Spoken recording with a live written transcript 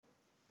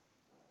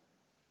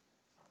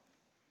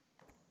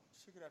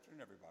So good afternoon,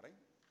 everybody.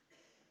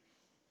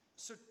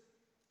 So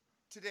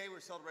today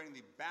we're celebrating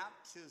the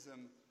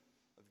baptism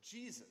of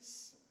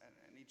Jesus,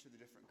 and each of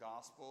the different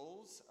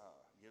Gospels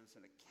gives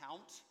an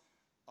account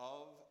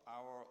of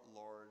our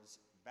Lord's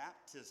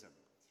baptism.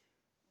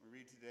 We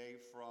read today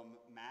from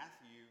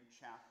Matthew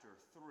chapter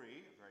 3,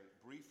 a very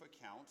brief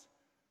account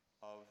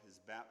of his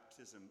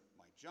baptism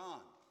by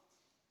John.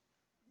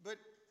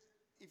 But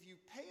if you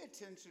pay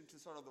attention to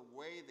sort of the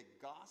way the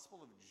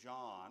Gospel of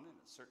John,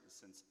 in a certain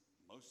sense,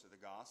 most of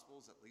the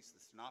Gospels, at least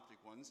the synoptic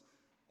ones,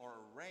 are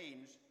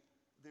arranged,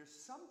 there's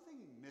something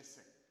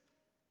missing.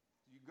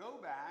 You go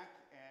back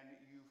and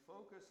you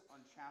focus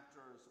on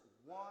chapters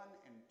 1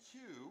 and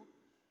 2,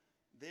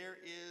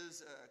 there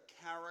is a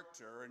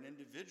character, an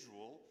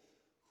individual,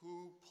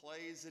 who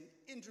plays an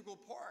integral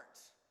part.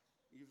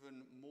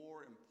 Even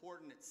more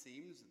important, it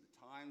seems, at the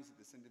times that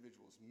this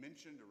individual is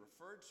mentioned or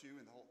referred to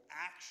in the whole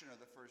action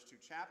of the first two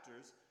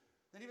chapters,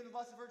 than even the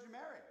Blessed Virgin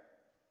Mary.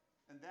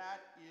 And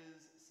that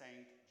is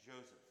Saint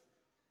Joseph.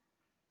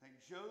 Saint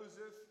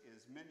Joseph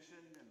is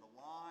mentioned in the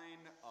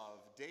line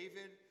of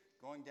David,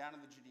 going down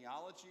in the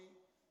genealogy.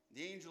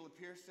 The angel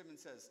appears to him and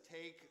says,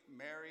 "Take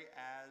Mary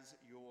as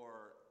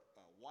your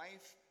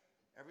wife.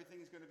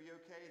 Everything's going to be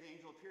okay." The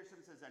angel appears to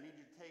him and says, "I need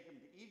you to take him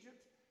to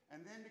Egypt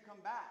and then to come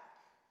back."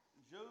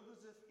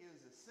 Joseph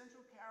is a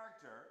central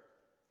character,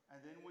 and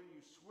then when you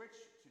switch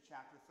to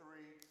chapter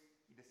 3,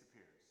 he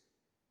disappears.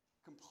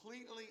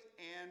 Completely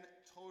and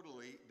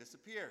totally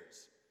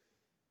disappears.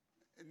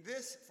 And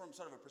this, from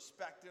sort of a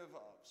perspective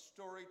of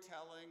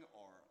storytelling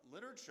or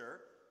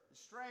literature, is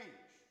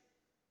strange.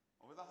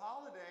 Over the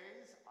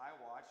holidays, I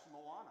watched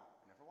Moana.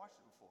 I never watched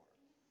it before.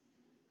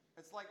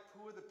 It's like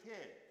Pooh the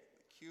pig.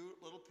 The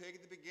cute little pig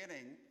at the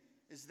beginning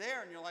is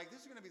there, and you're like,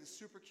 this is going to be the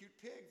super cute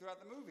pig throughout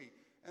the movie.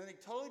 And then he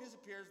totally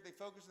disappears, and they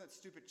focus on that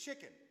stupid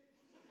chicken.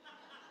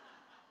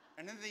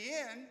 And in the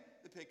end,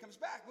 the pig comes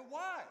back. But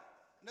why?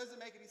 It doesn't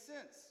make any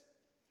sense.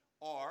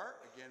 Or,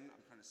 again,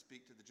 I'm trying to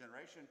speak to the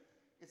generation,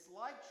 it's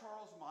like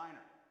Charles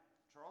Minor.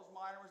 Charles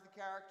Minor was the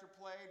character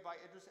played by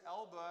Idris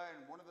Elba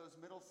in one of those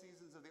middle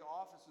seasons of The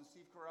Office when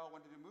Steve Carell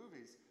went to do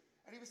movies.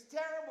 And he was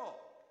terrible.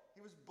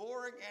 He was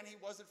boring and he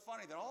wasn't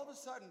funny. Then all of a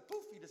sudden,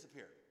 poof, he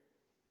disappeared.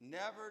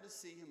 Never to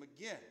see him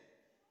again.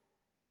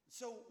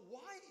 So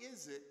why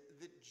is it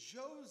that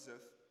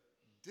Joseph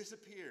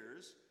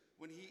disappears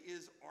when he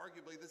is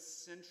arguably the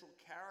central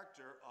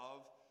character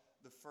of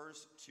the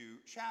first two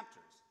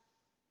chapters?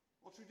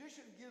 Well,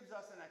 tradition gives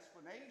us an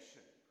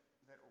explanation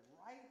that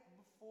right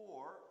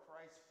before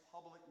Christ's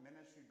public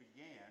ministry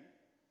began,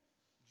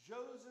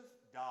 Joseph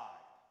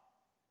died.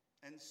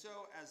 And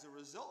so as a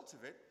result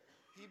of it,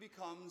 he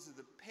becomes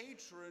the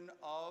patron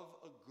of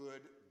a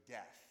good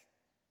death.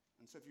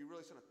 And so if you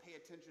really sort of pay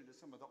attention to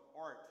some of the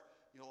art,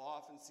 you'll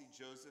often see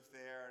Joseph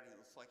there, and it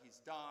looks like he's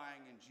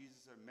dying, and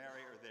Jesus and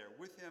Mary are there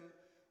with him,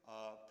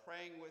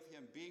 praying with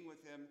him, being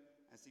with him,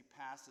 as he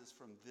passes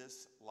from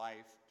this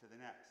life to the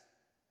next.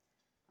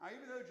 Now,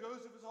 even though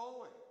Joseph is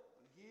holy,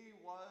 he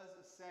was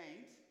a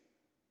saint,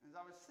 as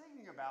I was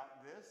thinking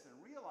about this and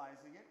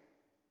realizing it,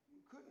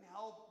 couldn't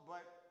help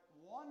but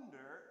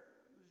wonder,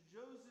 was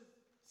Joseph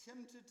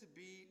tempted to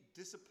be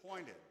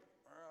disappointed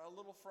or a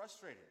little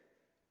frustrated?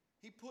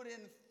 He put in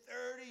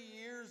 30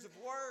 years of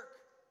work.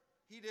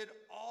 He did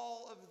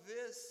all of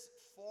this,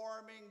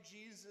 forming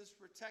Jesus,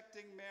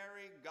 protecting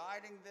Mary,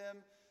 guiding them,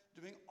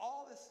 doing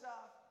all this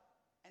stuff,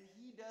 and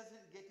he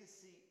doesn't get to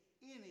see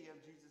any of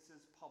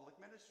Jesus' public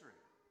ministry.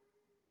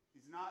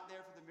 He's not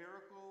there for the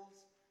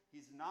miracles.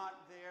 He's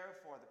not there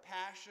for the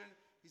passion.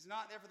 He's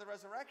not there for the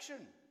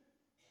resurrection.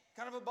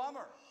 Kind of a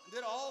bummer.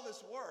 Did all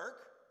this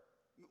work.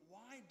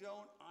 Why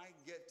don't I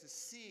get to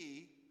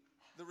see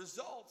the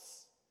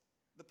results?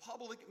 The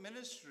public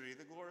ministry,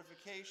 the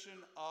glorification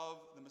of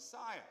the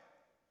Messiah.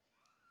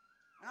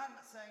 And I'm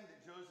not saying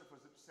that Joseph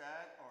was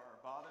upset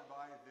or bothered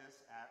by this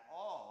at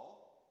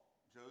all.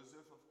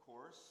 Joseph, of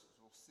course, as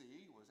we'll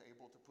see, was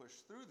able to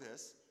push through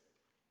this.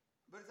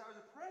 But as I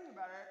was praying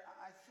about it,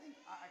 I think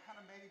I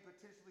kind of maybe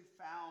potentially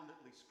found, at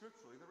least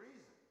scripturally, the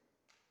reason.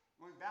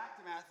 Going back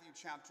to Matthew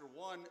chapter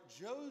 1,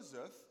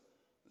 Joseph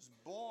was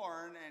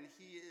born and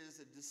he is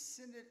a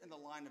descendant in the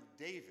line of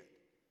David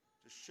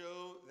to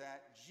show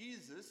that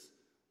Jesus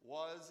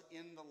was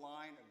in the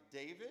line of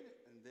David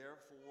and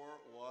therefore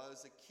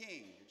was a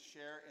king, to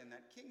share in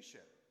that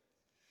kingship.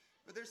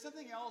 But there's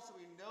something else that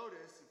we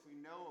notice if we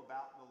know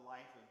about the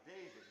life of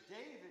David.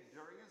 David,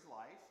 during his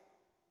life,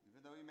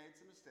 even though he made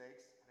some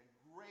mistakes, had a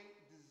great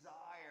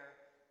desire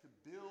to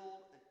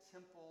build a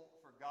temple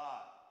for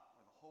God,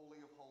 where the Holy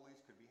of Holies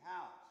could be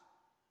housed.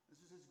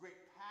 This was his great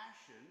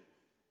passion,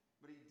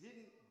 but he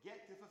didn't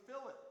get to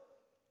fulfill it.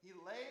 He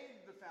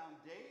laid the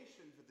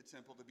foundation for the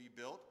temple to be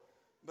built,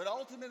 but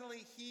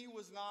ultimately he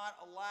was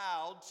not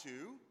allowed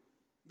to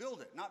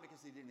build it. Not because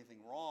he did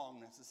anything wrong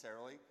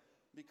necessarily,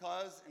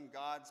 because in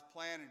God's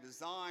plan and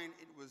design,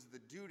 it was the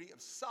duty of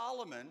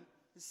Solomon,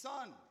 his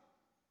son.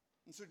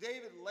 And so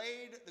David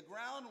laid the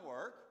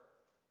groundwork,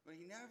 but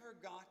he never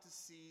got to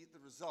see the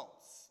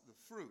results, the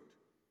fruit.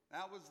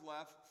 That was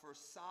left for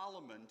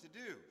Solomon to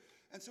do.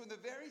 And so in the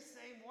very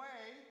same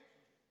way,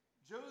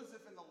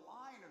 Joseph, in the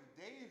line of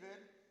David,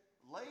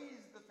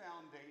 lays the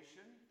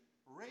foundation,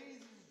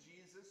 raises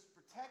Jesus,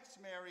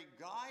 protects Mary,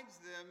 guides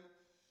them,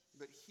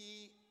 but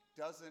he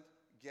doesn't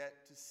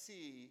get to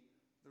see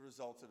the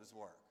results of his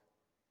work.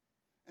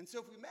 And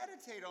so if we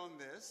meditate on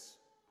this,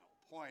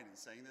 the point in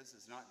saying this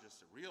is not just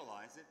to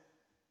realize it,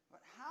 but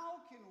how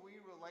can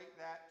we relate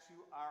that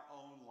to our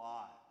own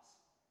lives?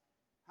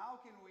 How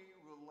can we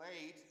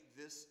relate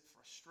this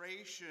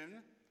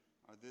frustration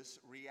or this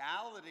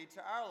reality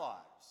to our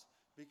lives?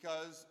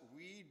 Because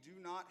we do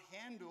not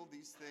handle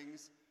these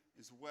things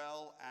as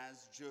well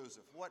as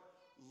Joseph. What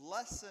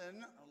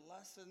lesson or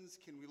lessons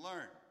can we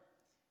learn?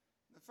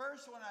 The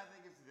first one, I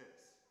think, is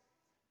this,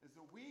 is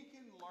that we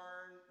can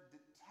learn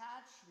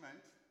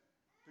detachment,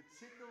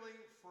 particularly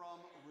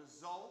from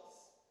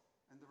results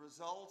and the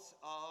results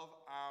of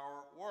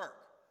our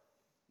work.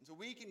 And so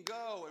we can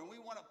go and we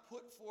want to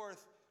put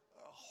forth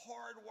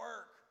hard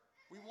work.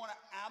 We want to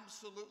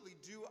absolutely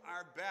do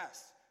our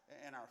best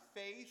in our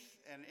faith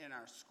and in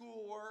our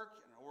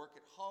schoolwork, in our work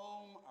at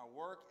home, our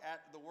work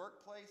at the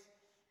workplace,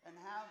 and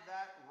have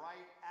that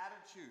right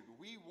attitude.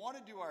 We want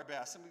to do our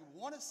best and we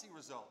want to see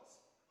results.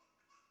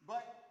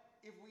 But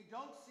if we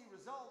don't see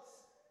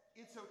results,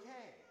 it's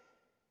okay.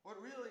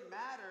 What really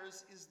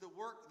matters is the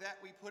work that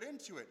we put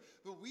into it.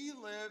 But we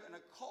live in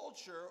a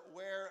culture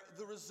where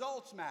the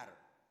results matter.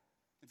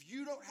 If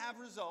you don't have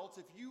results,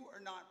 if you are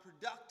not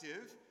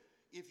productive,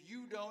 if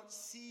you don't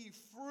see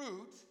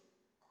fruit,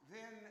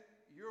 then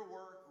your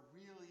work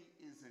really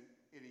isn't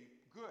any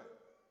good.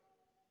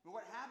 But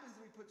what happens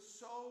is we put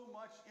so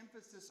much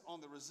emphasis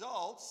on the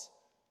results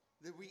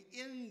that we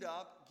end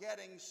up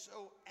getting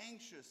so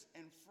anxious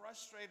and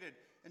frustrated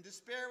and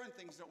despair when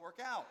things don't work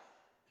out.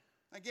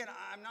 Again,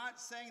 I'm not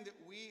saying that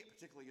we,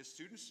 particularly as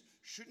students,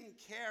 shouldn't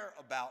care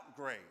about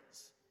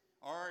grades.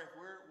 Or if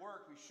we're at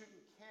work, we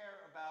shouldn't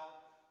care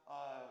about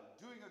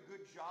doing a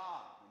good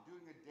job and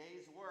doing a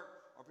day's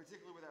work, or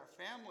particularly with our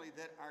family,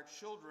 that our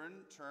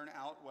children turn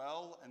out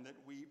well and that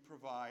we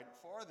provide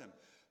for them.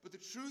 But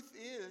the truth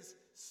is,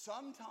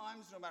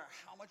 sometimes no matter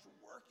how much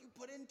work you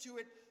put into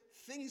it,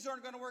 things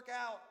aren't going to work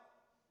out.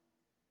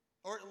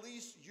 Or at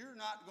least you're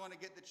not going to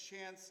get the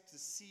chance to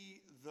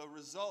see the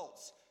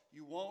results.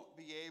 You won't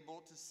be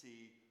able to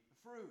see the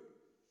fruit.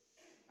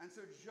 And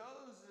so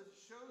Joseph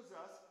shows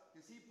us,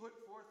 as he put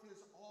forth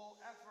his whole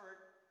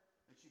effort,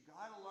 that you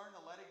got to learn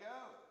to let it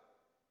go.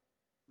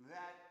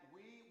 That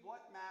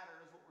what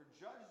matters, what we're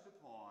judged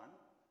upon,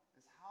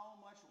 is how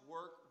much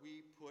work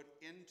we put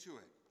into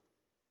it.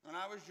 When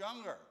I was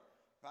younger,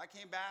 if I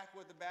came back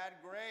with a bad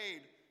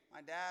grade,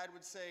 my dad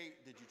would say,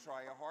 "Did you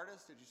try your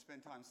hardest? Did you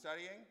spend time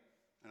studying?"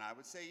 And I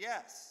would say,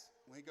 "Yes."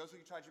 Well, he goes,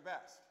 "Well, you tried your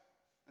best."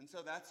 And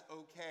so that's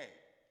okay.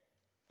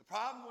 The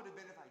problem would have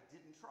been if I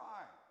didn't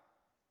try.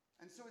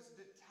 And so it's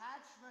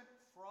detachment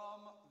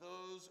from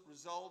those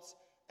results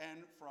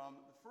and from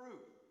the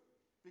fruit.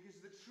 Because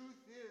the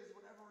truth is,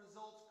 whatever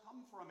results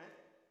come from it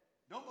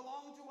don't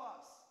belong to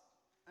us.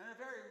 And in a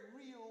very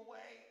real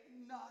way,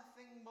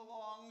 nothing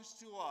belongs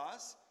to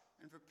us.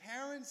 And for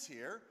parents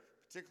here,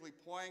 particularly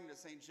pointing to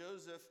St.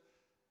 Joseph,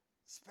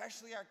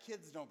 especially our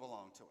kids don't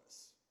belong to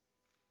us.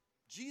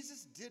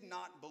 Jesus did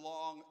not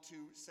belong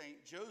to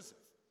St. Joseph.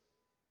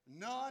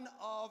 None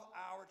of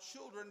our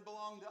children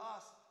belong to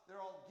us. They're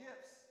all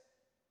gifts.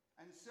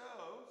 And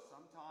so,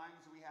 sometimes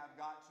we have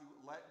got to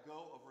let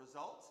go of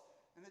results,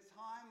 and it's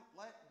time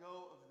let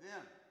go of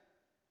them.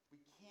 We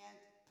can't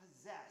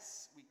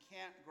possess, we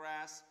can't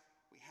grasp,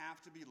 we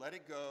have to be let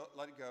it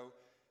go,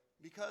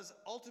 because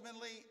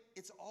ultimately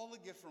it's all a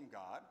gift from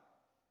God,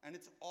 and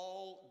it's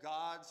all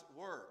God's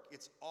work.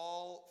 It's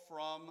all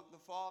from the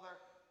Father,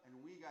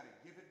 and we got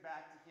to give it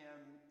back to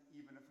him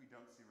even if we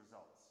don't see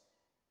results.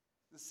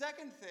 The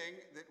second thing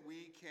that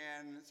we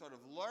can sort of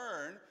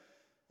learn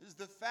is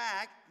the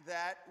fact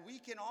that we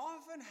can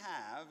often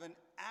have an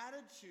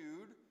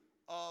attitude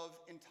of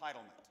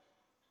entitlement.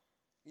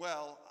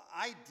 Well,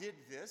 I did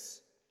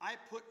this, I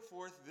put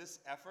forth this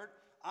effort,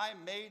 I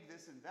made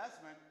this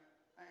investment,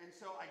 and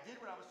so I did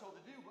what I was told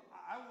to do, but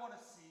I want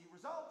to see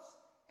results,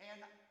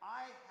 and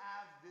I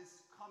have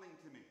this coming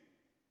to me.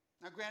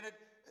 Now granted,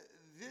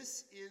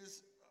 this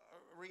is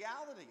a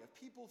reality of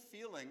people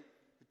feeling,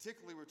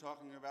 particularly we're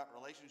talking about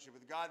relationship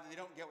with God, that they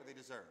don't get what they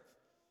deserve.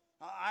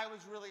 I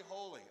was really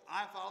holy.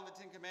 I followed the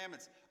 10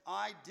 Commandments.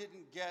 I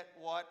didn't get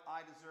what I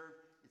deserved.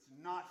 It's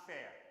not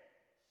fair.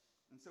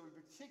 And so we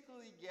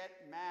particularly get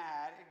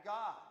mad at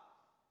God,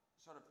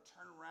 sort of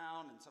turn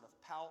around and sort of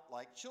pout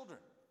like children.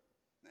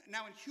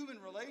 Now, in human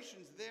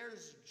relations,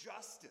 there's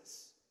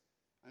justice.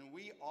 And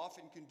we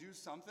often can do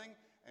something,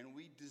 and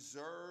we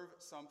deserve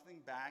something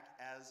back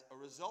as a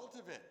result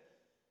of it.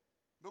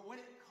 But when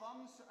it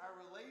comes to our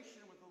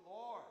relation with the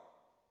Lord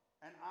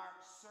and our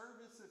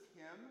service of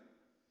him,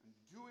 and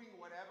doing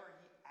whatever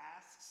he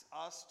asks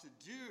us to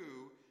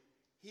do,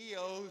 he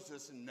owes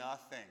us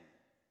nothing.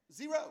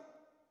 Zero.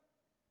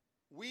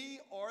 We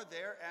are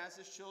there as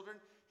his children.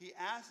 He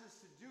asks us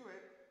to do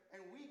it, and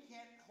we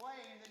can't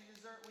claim that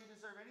we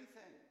deserve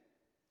anything.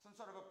 So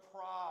some sort of a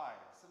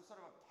prize, some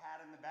sort of a pat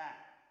in the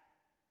back.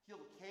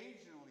 He'll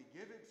occasionally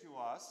give it to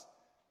us,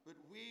 but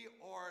we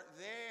are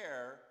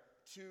there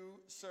to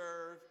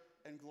serve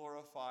and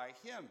glorify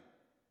him.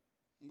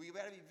 We've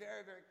got to be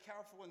very, very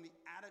careful when the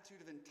attitude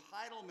of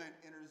entitlement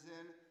enters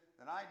in,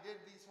 that I did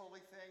these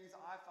holy things,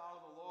 I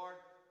follow the Lord,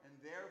 and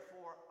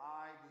therefore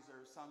I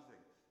deserve something.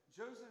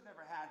 Joseph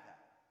never had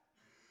that.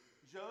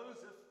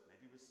 Joseph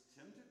maybe was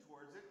tempted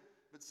towards it,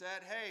 but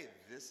said, hey,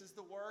 this is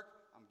the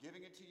work, I'm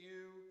giving it to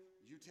you,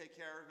 you take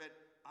care of it,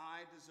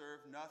 I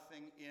deserve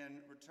nothing in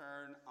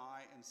return,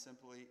 I am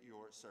simply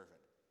your servant.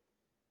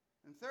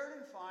 And third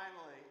and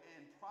finally,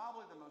 and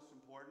probably the most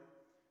important,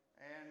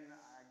 and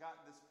I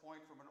got this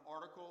point from an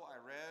article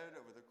I read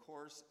over the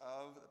course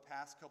of the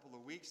past couple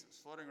of weeks, it's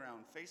floating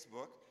around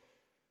Facebook,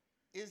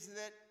 is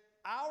that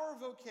our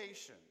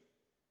vocation,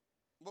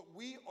 what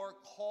we are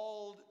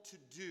called to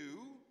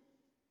do,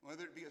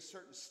 whether it be a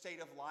certain state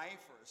of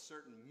life or a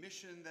certain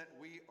mission that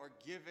we are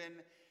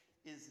given,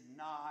 is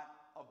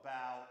not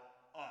about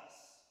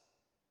us.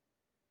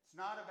 It's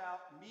not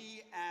about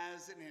me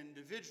as an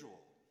individual.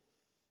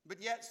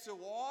 But yet, so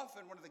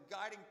often, one of the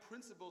guiding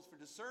principles for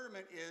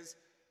discernment is,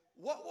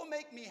 what will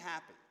make me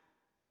happy?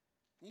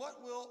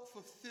 What will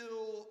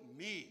fulfill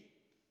me?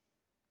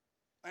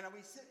 And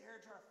we sit here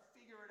and try to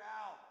figure it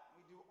out.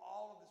 We do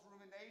all of this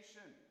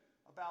rumination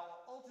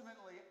about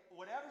ultimately,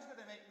 whatever's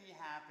going to make me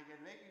happy and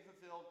make me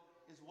fulfilled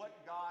is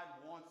what God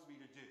wants me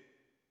to do.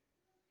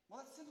 Well,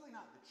 that's simply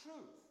not the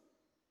truth.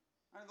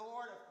 And the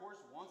Lord, of course,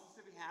 wants us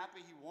to be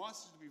happy. He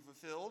wants us to be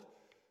fulfilled.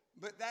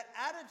 But that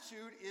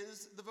attitude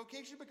is, the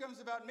vocation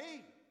becomes about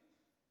me.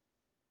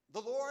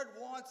 The Lord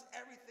wants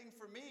everything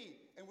for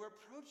me. And we're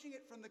approaching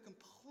it from the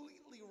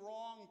completely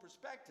wrong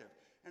perspective.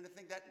 And I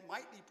think that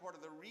might be part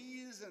of the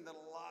reason that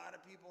a lot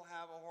of people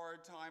have a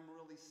hard time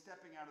really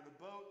stepping out of the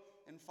boat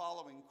and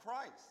following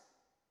Christ.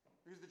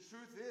 Because the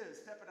truth is,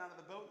 stepping out of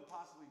the boat and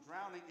possibly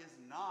drowning is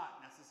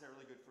not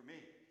necessarily good for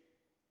me.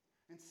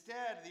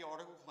 Instead, the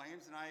article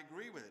claims, and I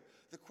agree with it,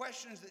 the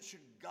questions that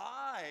should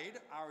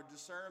guide our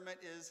discernment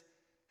is,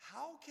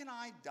 how can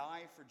I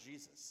die for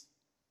Jesus?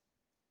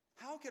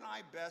 How can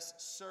I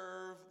best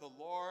serve the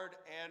Lord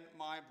and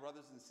my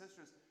brothers and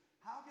sisters?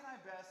 How can I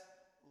best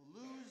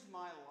lose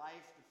my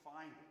life to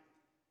find it?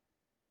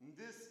 And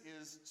this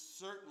is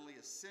certainly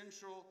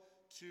essential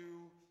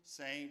to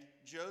Saint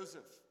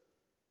Joseph.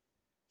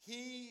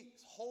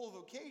 His whole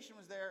vocation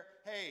was there.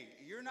 Hey,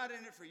 you're not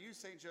in it for you,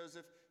 St.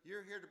 Joseph.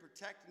 You're here to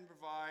protect and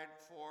provide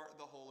for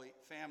the Holy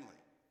Family.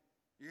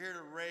 You're here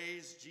to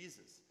raise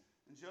Jesus.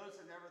 And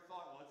Joseph never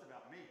thought, well, it's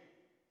about me.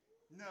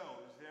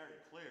 No, it was very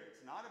clear.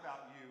 It's not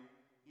about you.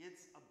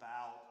 It's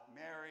about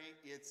Mary.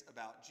 It's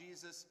about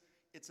Jesus.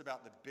 It's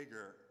about the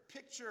bigger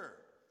picture.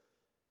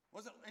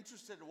 Wasn't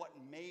interested in what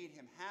made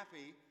him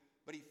happy,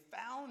 but he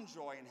found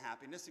joy and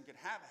happiness and could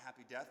have a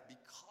happy death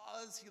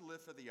because he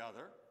lived for the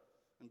other,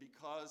 and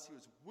because he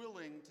was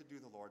willing to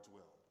do the Lord's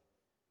will.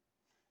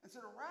 And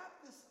so to wrap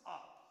this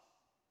up,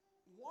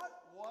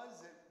 what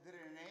was it that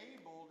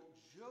enabled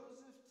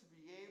Joseph to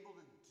be able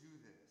to do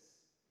this?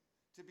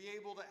 To be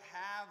able to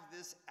have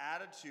this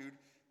attitude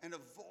and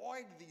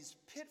avoid these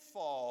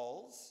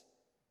pitfalls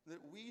that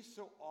we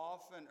so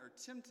often are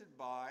tempted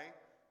by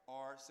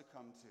or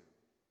succumb to?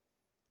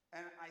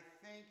 And I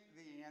think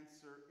the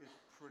answer is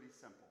pretty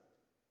simple.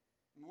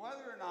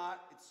 Whether or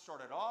not it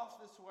started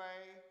off this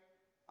way,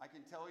 I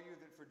can tell you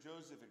that for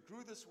Joseph it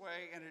grew this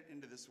way and it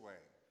ended this way.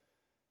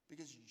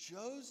 Because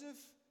Joseph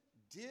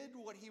did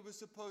what he was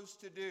supposed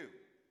to do.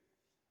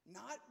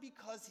 Not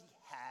because he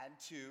had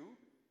to,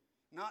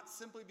 not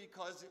simply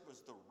because it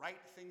was the right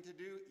thing to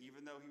do,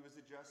 even though he was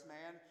a just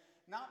man,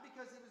 not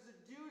because it was a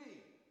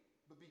duty,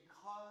 but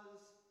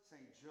because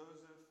St.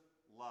 Joseph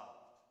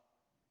loved.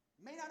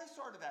 May not have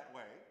started that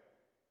way,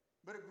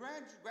 but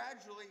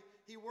gradually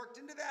he worked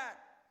into that.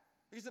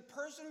 Because the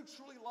person who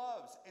truly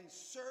loves and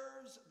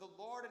serves the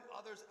Lord and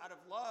others out of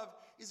love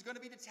is going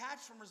to be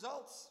detached from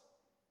results.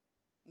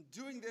 I'm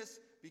doing this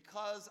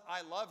because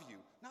I love you,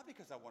 not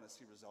because I want to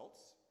see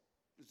results.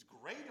 It's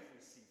great if we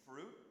see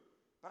fruit,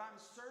 but I'm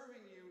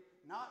serving you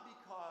not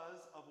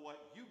because of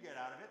what you get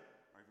out of it,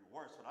 or even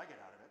worse, what I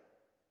get out of it.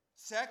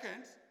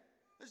 Second,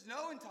 there's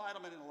no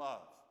entitlement in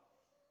love.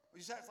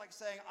 It's like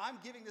saying, I'm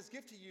giving this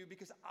gift to you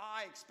because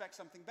I expect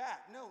something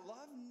back. No,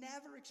 love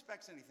never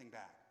expects anything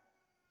back.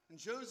 And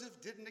Joseph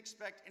didn't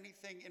expect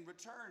anything in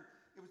return.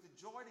 It was the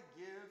joy to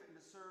give and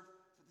to serve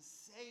for the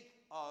sake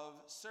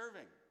of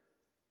serving.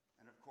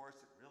 And of course,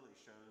 it really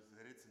shows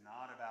that it's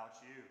not about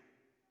you.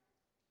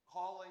 The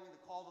call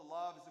to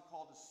love is a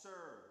call to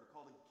serve, the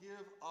call to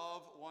give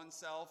of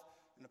oneself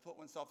and to put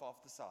oneself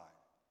off the side.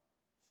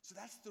 So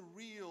that's the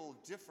real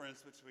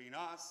difference between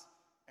us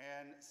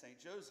and St.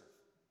 Joseph.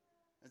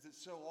 Is that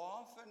so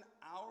often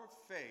our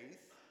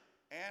faith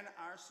and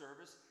our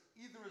service,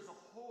 either as a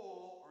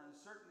whole or in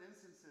certain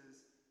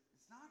instances,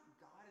 is not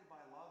guided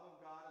by love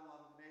of God and love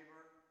of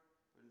neighbor,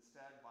 but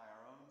instead by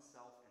our own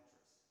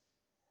self-interest.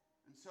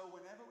 And so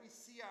whenever we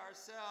see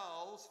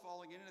ourselves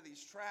falling into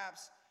these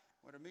traps,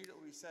 what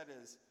immediately we said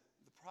is,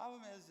 the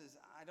problem is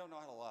I don't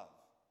know how to love.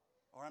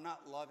 or I'm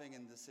not loving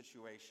in this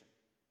situation.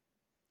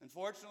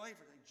 Unfortunately,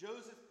 for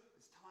Joseph,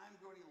 as time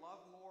going, he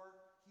loved more,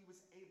 he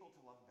was able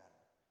to love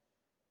better.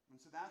 And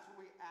so that's what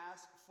we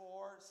ask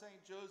for St.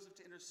 Joseph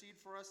to intercede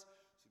for us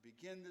to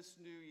begin this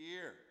new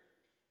year,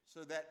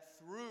 so that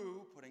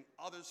through putting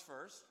others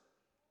first,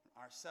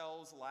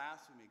 ourselves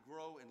last, we may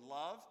grow in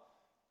love,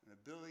 an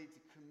ability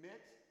to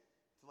commit,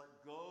 to let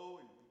go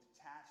and be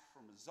detached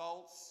from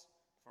results,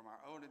 from our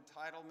own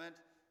entitlement,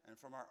 and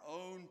from our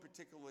own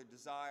particular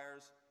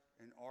desires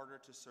in order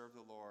to serve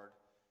the Lord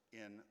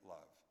in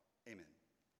love. Amen.